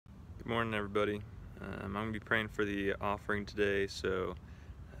Morning, everybody. I'm going to be praying for the offering today, so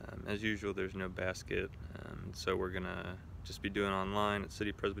as usual, there's no basket, so we're going to just be doing online at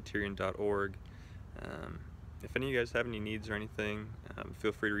citypresbyterian.org. If any of you guys have any needs or anything,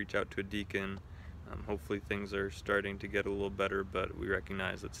 feel free to reach out to a deacon. Hopefully things are starting to get a little better, but we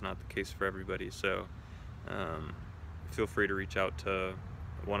recognize that's not the case for everybody, so feel free to reach out to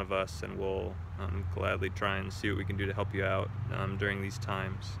one of us, and we'll gladly try and see what we can do to help you out during these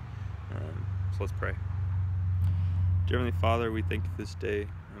times. So let's pray. Dear Heavenly Father, we thank you for this day,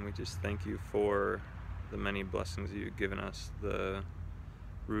 and we just thank you for the many blessings that you've given us, the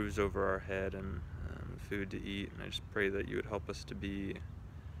roofs over our head and food to eat, and I just pray that you would help us to be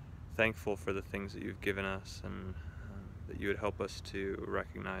thankful for the things that you've given us, and that you would help us to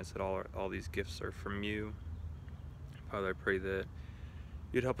recognize that all these gifts are from you. Father, I pray that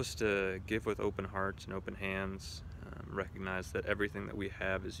you'd help us to give with open hearts and open hands, recognize that everything that we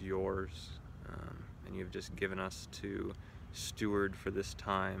have is yours, and you've just given us to steward for this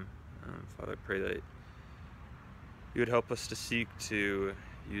time. Father, I pray that you would help us to seek to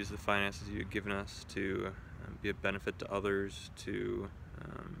use the finances you've given us to be a benefit to others, to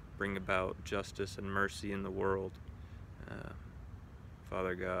bring about justice and mercy in the world.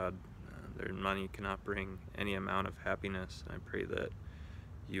 Father God, their money cannot bring any amount of happiness, and I pray that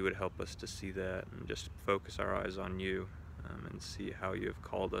you would help us to see that and just focus our eyes on you, and see how you have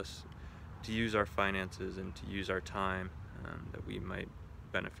called us to use our finances and to use our time, that we might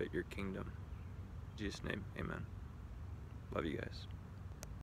benefit your kingdom. In Jesus' name, amen. Love you guys.